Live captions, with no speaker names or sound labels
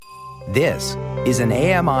This is an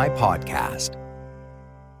AMI podcast.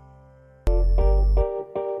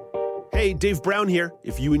 Hey, Dave Brown here.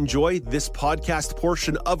 If you enjoy this podcast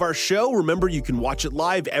portion of our show, remember you can watch it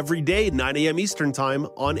live every day at 9 a.m. Eastern Time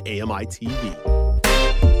on AMI TV.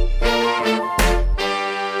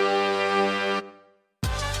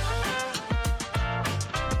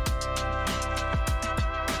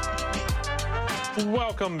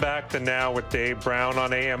 Welcome back to Now with Dave Brown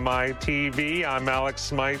on AMI TV. I'm Alex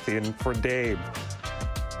Smythe in for Dave.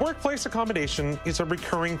 Workplace accommodation is a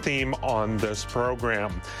recurring theme on this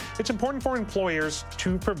program. It's important for employers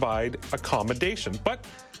to provide accommodation, but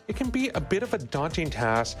it can be a bit of a daunting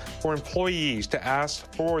task for employees to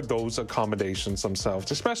ask for those accommodations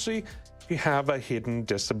themselves, especially if you have a hidden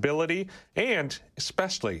disability and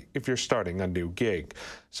especially if you're starting a new gig.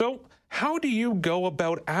 So, how do you go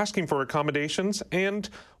about asking for accommodations, and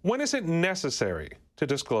when is it necessary to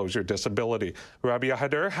disclose your disability? Rabia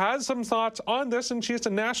Khedr has some thoughts on this, and she is the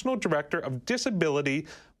National Director of Disability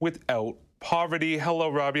Without Poverty. Hello,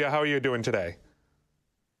 Rabia. How are you doing today?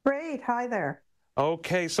 Great. Hi there.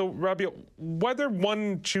 Okay, so Rabia, whether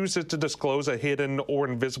one chooses to disclose a hidden or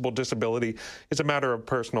invisible disability is a matter of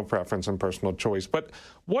personal preference and personal choice. But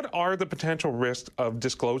what are the potential risks of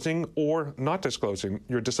disclosing or not disclosing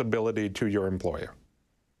your disability to your employer?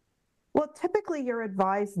 Well, typically you're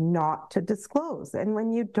advised not to disclose. And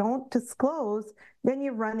when you don't disclose, then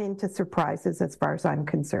you run into surprises as far as I'm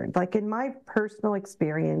concerned. Like in my personal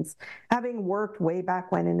experience, having worked way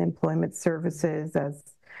back when in employment services as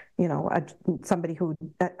somebody who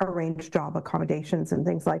arranged job accommodations and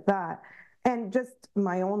things like that. And just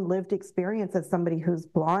my own lived experience as somebody who's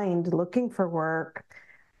blind looking for work,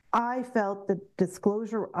 I felt the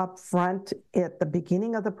disclosure up front at the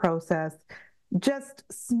beginning of the process just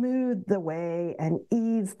smoothed the way and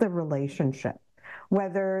eased the relationship.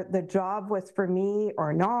 Whether the job was for me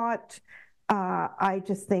or not, I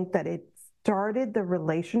just think that it started the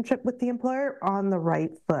relationship with the employer on the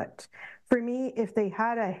right foot. For me, if they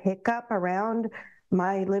had a hiccup around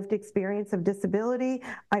my lived experience of disability,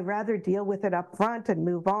 I'd rather deal with it up front and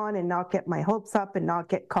move on and not get my hopes up and not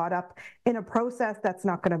get caught up in a process that's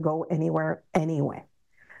not going to go anywhere anyway.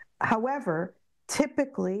 However,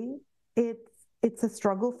 typically it's a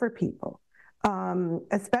struggle for people,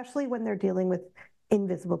 especially when they're dealing with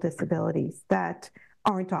invisible disabilities that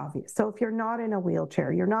aren't obvious. So if you're not in a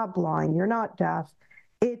wheelchair, you're not blind, you're not deaf,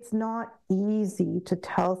 it's not easy to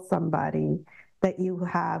tell somebody that you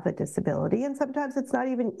have a disability. And sometimes it's not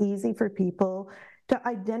even easy for people to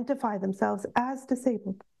identify themselves as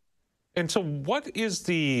disabled. And so what is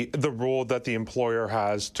the role that the employer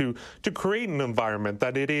has to create an environment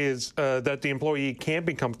that it is that the employee can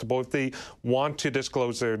be comfortable if they want to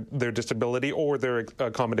disclose their disability or their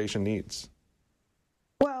accommodation needs?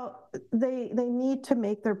 Well, they need to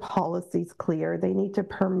make their policies clear. They need to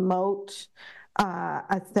promote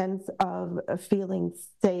a sense of feeling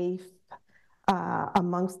safe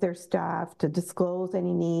amongst their staff to disclose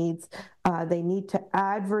any needs. They need to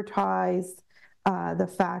advertise the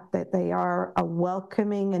fact that they are a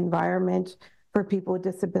welcoming environment for people with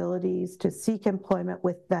disabilities to seek employment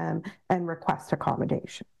with them and request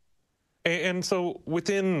accommodation. And so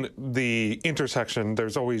within the intersection,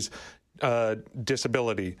 there's always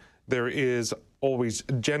disability. There is always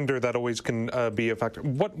gender that always can be a factor.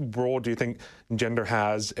 What role do you think gender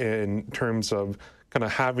has in terms of kind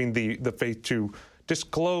of having the faith to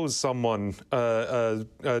disclose to someone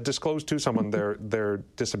their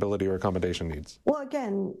disability or accommodation needs? Well,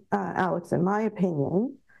 again, Alex, in my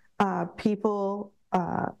opinion, people,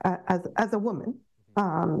 as a woman,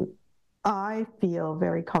 I feel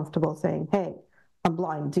very comfortable saying, hey, I'm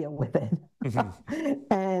blind, deal with it. Mm-hmm.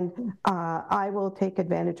 And I will take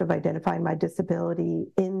advantage of identifying my disability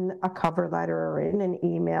in a cover letter or in an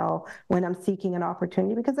email when I'm seeking an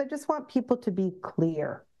opportunity, because I just want people to be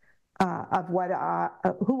clear of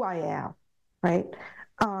who I am, right?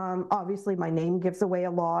 Obviously, my name gives away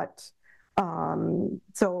a lot.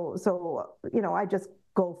 So I just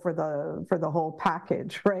go for the whole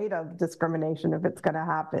package, right, of discrimination if it's going to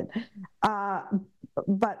happen.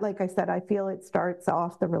 But like I said, I feel it starts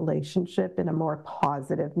off the relationship in a more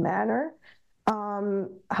positive manner.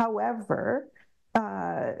 However,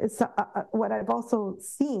 what I've also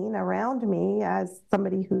seen around me as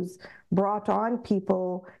somebody who's brought on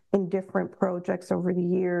people in different projects over the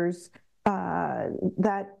years,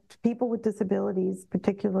 that people with disabilities,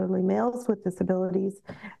 particularly males with disabilities,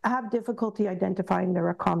 have difficulty identifying their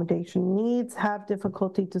accommodation needs, have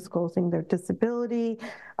difficulty disclosing their disability,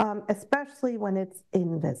 especially when it's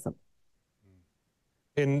invisible.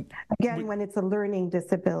 When it's a learning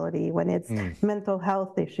disability, when it's mental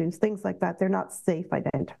health issues, things like that, they're not safe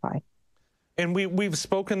identifying. And we've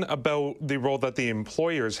spoken about the role that the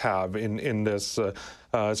employers have in this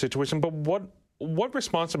situation, but what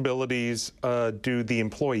responsibilities do the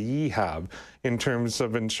employee have in terms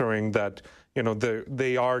of ensuring that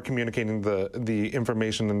they are communicating the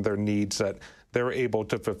information and their needs, that they're able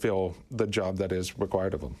to fulfill the job that is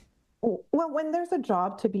required of them? Well, when there's a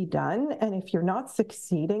job to be done, and if you're not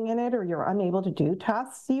succeeding in it or you're unable to do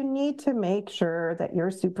tasks, you need to make sure that your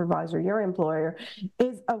supervisor, your employer,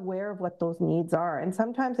 is aware of what those needs are. And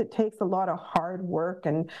sometimes it takes a lot of hard work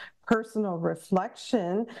and personal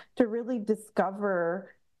reflection to really discover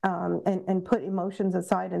and put emotions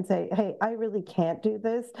aside and say, hey, I really can't do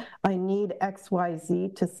this. I need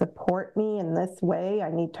XYZ to support me in this way. I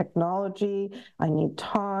need technology. I need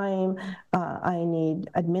time. I need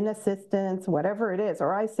admin assistance, whatever it is.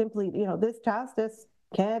 Or I simply, this task just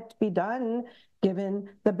can't be done given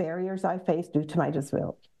the barriers I face due to my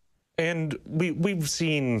disability. And we've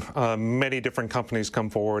seen many different companies come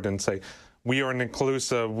forward and say, we are an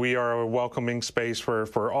inclusive, we are a welcoming space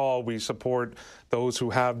for all. We support those who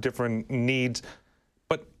have different needs.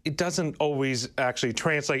 But it doesn't always actually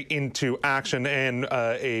translate into action and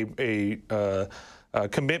a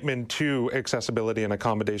commitment to accessibility and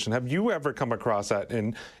accommodation. Have you ever come across that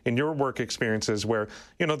in your work experiences where,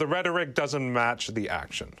 the rhetoric doesn't match the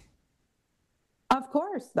action? Of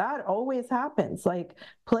course, that always happens. Like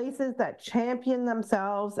places that champion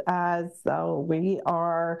themselves as we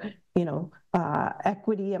are,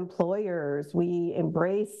 equity employers, we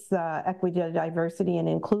embrace equity, diversity, and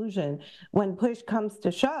inclusion. When push comes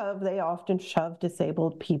to shove, they often shove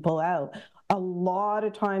disabled people out. A lot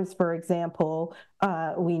of times, for example,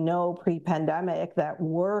 we know pre-pandemic that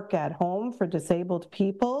work at home for disabled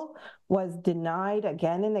people was denied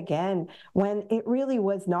again and again when it really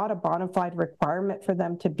was not a bona fide requirement for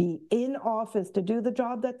them to be in office to do the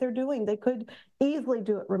job that they're doing. They could easily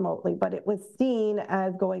do it remotely, but it was seen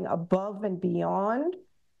as going above and beyond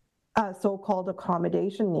a so-called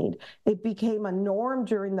accommodation need. It became a norm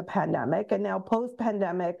during the pandemic, and now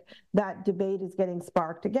post-pandemic, that debate is getting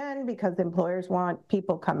sparked again because employers want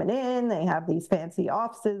people coming in. They have these fancy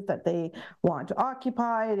offices that they want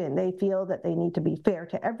occupied, and they feel that they need to be fair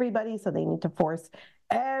to everybody, so they need to force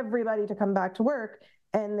everybody to come back to work.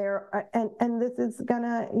 And this is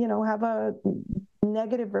gonna, have a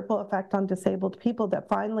negative ripple effect on disabled people that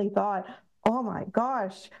finally thought, oh my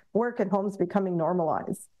gosh, work at home is becoming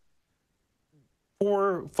normalized.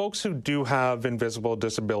 For folks who do have invisible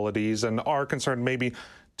disabilities and are concerned maybe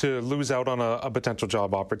to lose out on a potential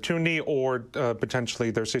job opportunity or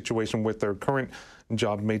potentially their situation with their current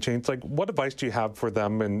job may change, like what advice do you have for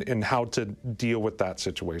them in how to deal with that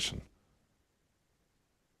situation?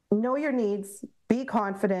 Know your needs, be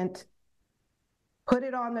confident, put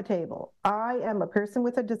it on the table. I am a person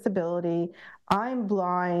with a disability. I'm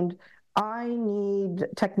blind. I need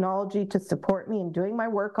technology to support me in doing my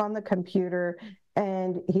work on the computer.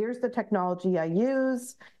 And here's the technology I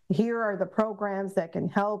use. Here are the programs that can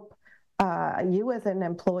help you as an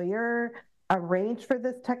employer arrange for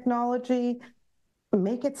this technology.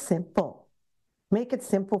 Make it simple. Make it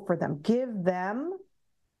simple for them. Give them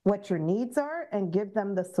what your needs are and give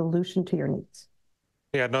them the solution to your needs.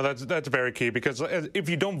 Yeah, no, that's very key, because if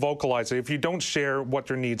you don't vocalize it, if you don't share what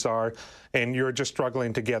your needs are, and you're just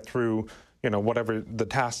struggling to get through, whatever the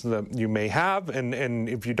tasks that you may have, and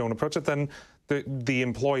if you don't approach it, then the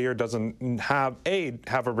employer doesn't have a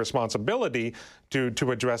responsibility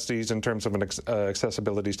to address these in terms of an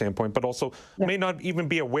accessibility standpoint, but also may not even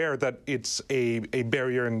be aware that it's a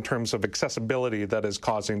barrier in terms of accessibility that is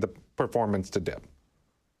causing the performance to dip.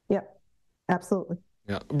 Yeah, absolutely.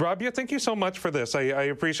 Yeah. Rabia, thank you so much for this. I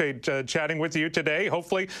appreciate chatting with you today.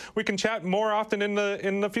 Hopefully we can chat more often in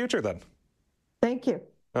the future then. Thank you.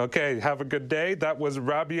 Okay, have a good day. That was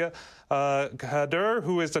Rabia Khedr,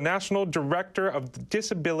 who is the National Director of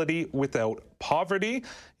Disability Without Poverty,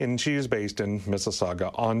 and she is based in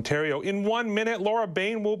Mississauga, Ontario. In 1 minute, Laura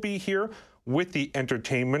Bain will be here with the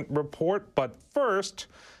entertainment report. But first,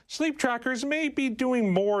 sleep trackers may be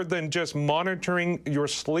doing more than just monitoring your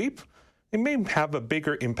sleep. It may have a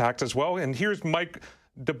bigger impact as well. And here's Mike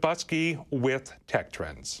Dubusky with Tech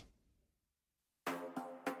Trends.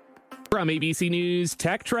 From ABC News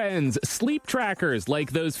Tech Trends, sleep trackers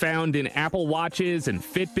like those found in Apple Watches and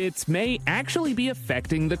Fitbits may actually be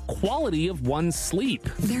affecting the quality of one's sleep.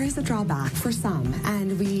 There is a drawback for some,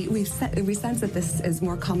 and we sense that this is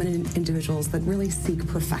more common in individuals that really seek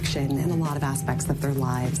perfection in a lot of aspects of their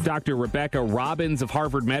lives. Dr. Rebecca Robbins of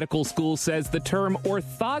Harvard Medical School says the term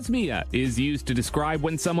orthosmia is used to describe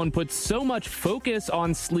when someone puts so much focus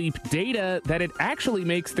on sleep data that it actually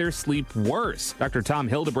makes their sleep worse. Dr. Tom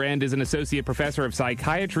Hildebrand is an an associate professor of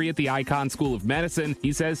psychiatry at the Icahn School of Medicine.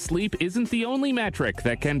 He says sleep isn't the only metric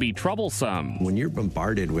that can be troublesome. When you're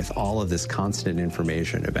bombarded with all of this constant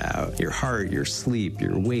information about your heart, your sleep,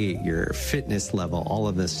 your weight, your fitness level, all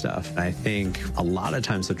of this stuff, I think a lot of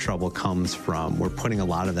times the trouble comes from we're putting a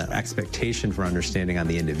lot of that expectation for understanding on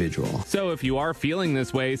the individual. So if you are feeling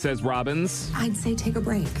this way, says Robbins, I'd say take a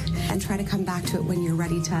break and try to come back to it when you're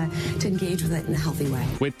ready to engage with it in a healthy way.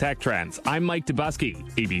 With Tech Trends, I'm Mike Dubusky,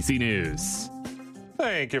 ABC News.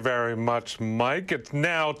 Thank you very much, Mike. It's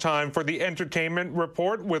now time for the Entertainment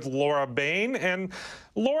Report with Laura Bain. And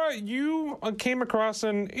Laura, you came across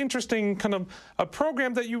an interesting kind of a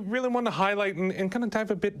program that you really want to highlight and kind of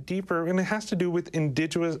dive a bit deeper, and it has to do with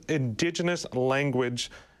indigenous language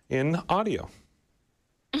in audio.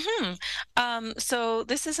 So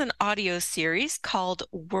this is an audio series called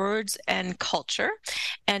Words and Culture,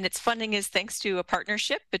 and its funding is thanks to a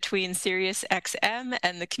partnership between SiriusXM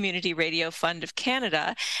and the Community Radio Fund of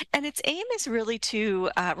Canada, and its aim is really to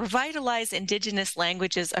revitalize Indigenous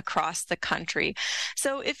languages across the country.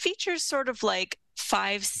 So it features sort of like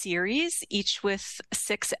 5 series, each with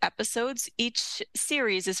 6 episodes. Each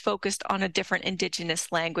series is focused on a different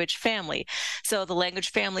Indigenous language family. So the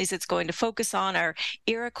language families it's going to focus on are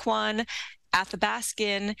Iroquois,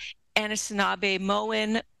 Athabascan,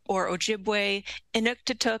 Anishinaabe-Moan or Ojibwe,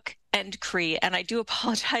 Inuktitut, and Cree. And I do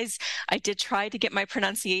apologize. I did try to get my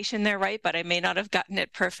pronunciation there right, but I may not have gotten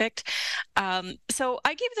it perfect. So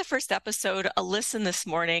I gave the first episode a listen this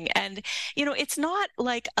morning, and it's not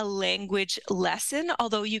like a language lesson,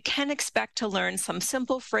 although you can expect to learn some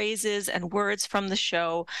simple phrases and words from the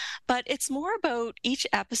show, but it's more about each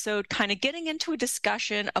episode kind of getting into a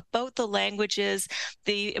discussion about the languages,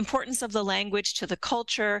 the importance of the language to the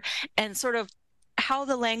culture, and sort of how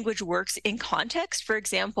the language works in context. For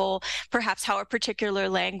example, perhaps how a particular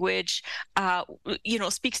language,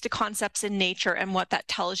 speaks to concepts in nature and what that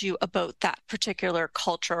tells you about that particular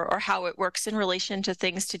culture, or how it works in relation to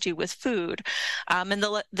things to do with food. And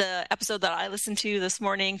the episode that I listened to this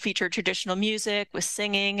morning featured traditional music with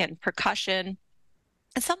singing and percussion.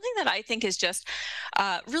 And something that I think is just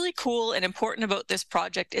really cool and important about this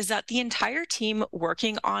project is that the entire team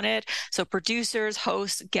working on it, so producers,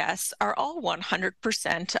 hosts, guests, are all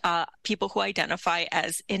 100% people who identify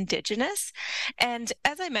as Indigenous. And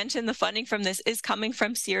as I mentioned, the funding from this is coming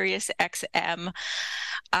from SiriusXM,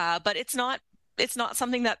 but it's not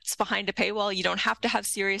something that's behind a paywall. You don't have to have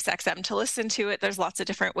SiriusXM to listen to it. There's lots of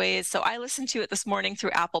different ways. So I listened to it this morning through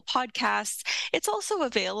Apple Podcasts. It's also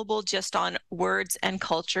available just on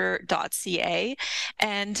wordsandculture.ca.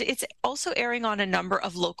 And it's also airing on a number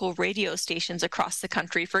of local radio stations across the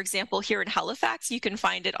country. For example, here in Halifax, you can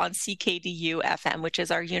find it on CKDU FM, which is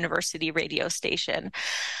our university radio station.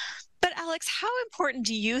 But Alex, how important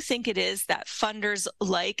do you think it is that funders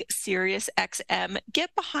like SiriusXM get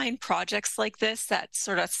behind projects like this that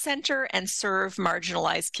sort of center and serve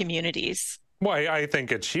marginalized communities? Well, I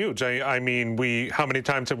think it's huge. I mean, how many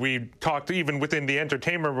times have we talked, even within the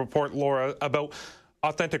Entertainment Report, Laura, about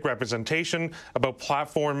authentic representation, about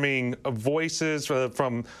platforming voices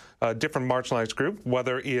from a different marginalized group,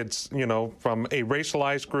 whether it's, from a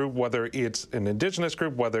racialized group, whether it's an Indigenous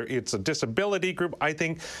group, whether it's a disability group. I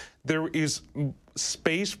think there is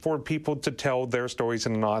space for people to tell their stories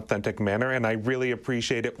in an authentic manner, and I really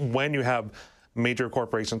appreciate it when you have major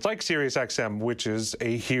corporations like SiriusXM, which is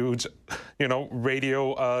a huge,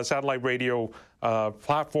 radio, satellite radio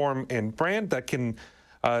platform and brand that can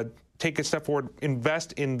take a step forward,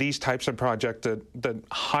 invest in these types of projects that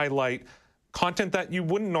highlight content that you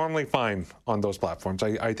wouldn't normally find on those platforms.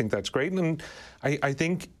 I think that's great. And I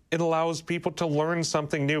think it allows people to learn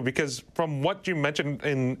something new, because from what you mentioned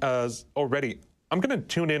already, I'm going to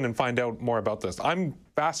tune in and find out more about this. I'm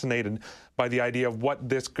fascinated by the idea of what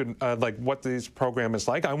this could, what this program is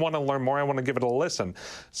like. I want to learn more. I want to give it a listen.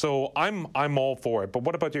 So I'm all for it. But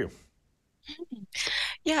what about you?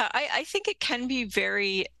 Yeah, I think it can be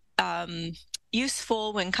very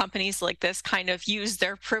useful when companies like this kind of use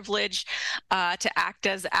their privilege to act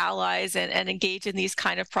as allies and engage in these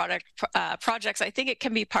kind of projects. I think it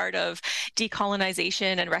can be part of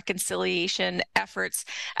decolonization and reconciliation efforts.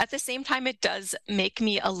 At the same time, it does make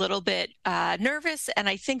me a little bit nervous. And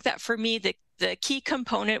I think that for me, the key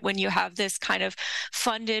component when you have this kind of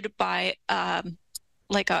funded by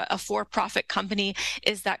like a for-profit company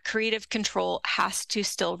is that creative control has to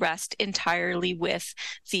still rest entirely with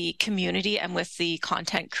the community and with the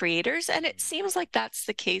content creators. And it seems like that's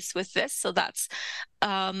the case with this. So that's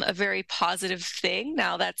a very positive thing.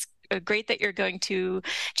 Now, that's great that you're going to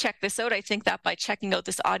check this out. I think that by checking out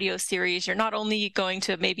this audio series, you're not only going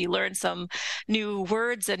to maybe learn some new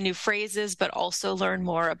words and new phrases, but also learn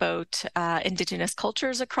more about Indigenous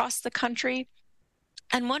cultures across the country.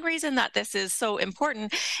 And one reason that this is so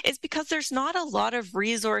important is because there's not a lot of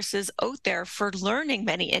resources out there for learning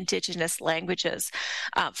many Indigenous languages.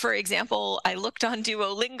 For example, I looked on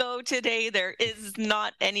Duolingo today. There is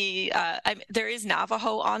not any, there is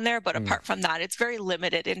Navajo on there, but apart from that, it's very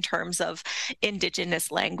limited in terms of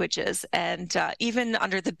Indigenous languages. And even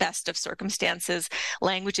under the best of circumstances,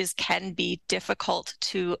 languages can be difficult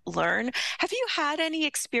to learn. Have you had any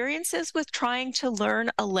experiences with trying to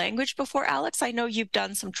learn a language before, Alex? I know you've done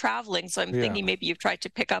some traveling, so I'm thinking maybe you've tried to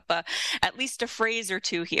pick up at least a phrase or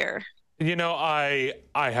two here. You know, I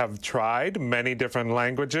have tried many different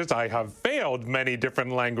languages. I have failed many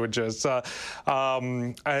different languages.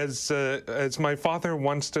 As my father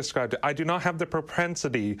once described it, I do not have the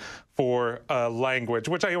propensity for language,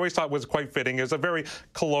 which I always thought was quite fitting. It's a very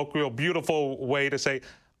colloquial, beautiful way to say,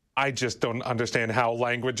 I just don't understand how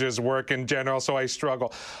languages work in general, so I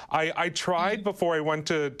struggle. I tried before I went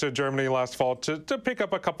to Germany last fall to pick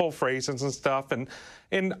up a couple of phrases and stuff,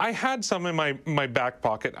 and I had some in my back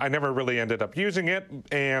pocket. I never really ended up using it,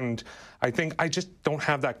 and I think I just don't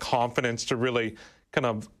have that confidence to really kind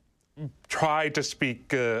of try to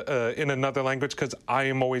speak in another language, because I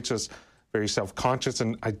am always just very self-conscious,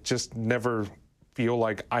 and I just never feel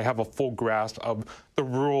like I have a full grasp of the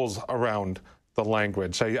rules around the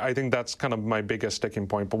language. I think that's kind of my biggest sticking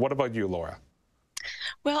point. But what about you, Laura?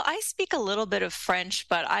 Well, I speak a little bit of French,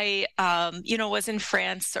 but I, was in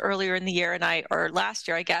France earlier in the year or last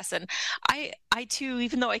year, I guess. And I too,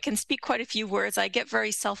 even though I can speak quite a few words, I get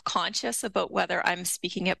very self-conscious about whether I'm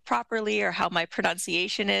speaking it properly or how my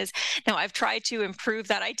pronunciation is. Now, I've tried to improve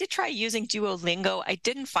that. I did try using Duolingo. I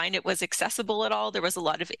didn't find it was accessible at all. There was a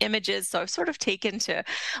lot of images. So I've sort of taken to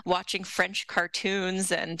watching French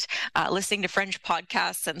cartoons and listening to French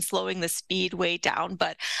podcasts and slowing the speed way down.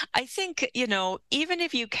 But I think, even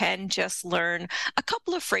if you can just learn a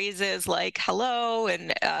couple of phrases like hello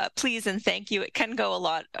and please and thank you, it can go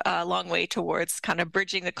a long way towards kind of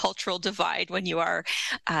bridging the cultural divide when you are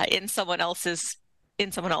in someone else's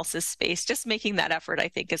space. Just making that effort, I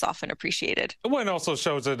think, is often appreciated. Well, it also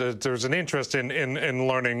shows that there's an interest in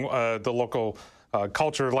learning the local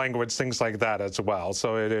culture, language, things like that as well.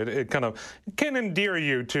 So it kind of can endear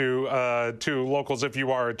you to locals if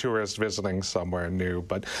you are a tourist visiting somewhere new.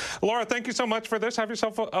 But Laura, thank you so much for this. Have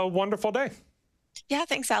yourself a wonderful day. Yeah,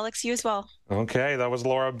 thanks, Alex. You as well. Okay, that was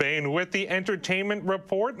Laura Bain with the Entertainment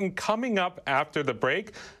Report. And coming up after the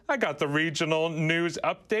break, I got the regional news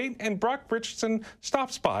update, and Brock Richardson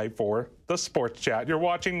stops by for the Sports Chat. You're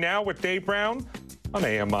watching Now with Dave Brown on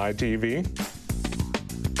AMI TV.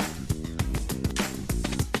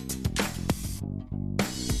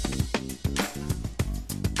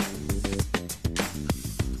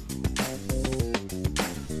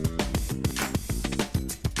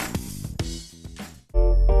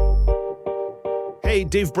 Hey,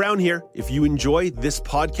 Dave Brown here. If you enjoy this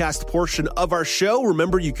podcast portion of our show,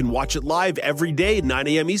 remember you can watch it live every day at 9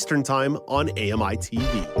 a.m. Eastern Time on AMI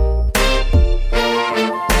TV.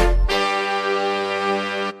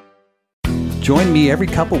 Join me every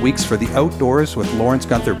couple weeks for the Outdoors with Lawrence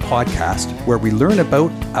Gunther podcast, where we learn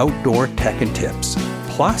about outdoor tech and tips.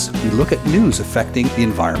 Plus, we look at news affecting the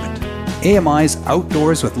environment. AMI's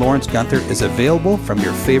Outdoors with Lawrence Gunther is available from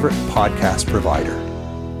your favorite podcast provider.